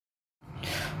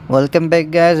Welcome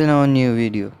back guys in our new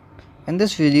video. In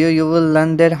this video you will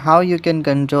learn that how you can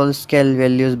control scale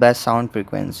values by sound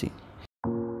frequency.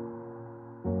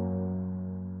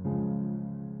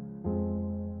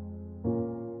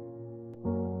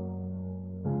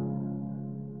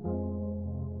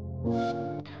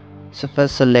 So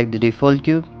first select the default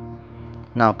cube.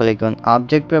 Now click on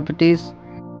object properties.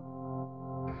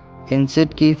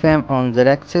 Insert keyframe on Z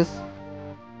axis.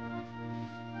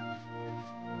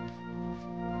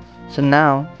 So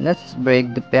now let's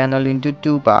break the panel into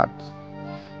two parts.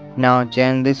 Now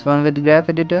change this one with graph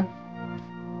editor.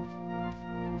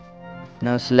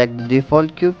 Now select the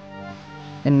default cube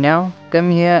and now come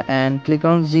here and click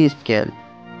on Z scale.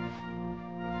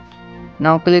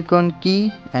 Now click on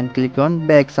key and click on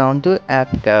back sound to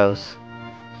F curves.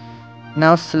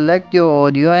 Now select your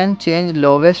audio and change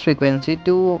lowest frequency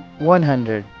to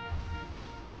 100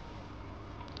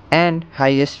 and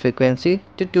highest frequency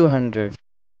to 200.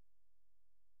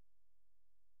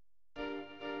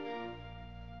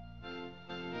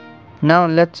 Now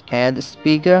let's add a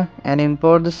speaker and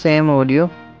import the same audio.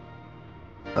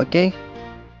 Okay.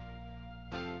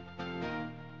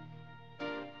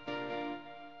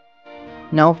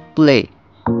 Now play.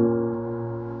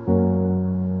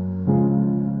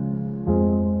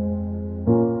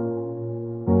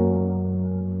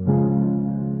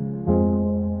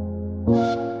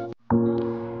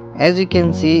 As you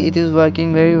can see, it is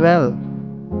working very well.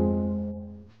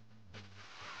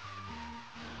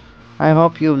 I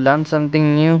hope you learned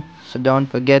something new, so don't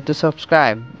forget to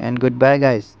subscribe and goodbye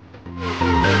guys.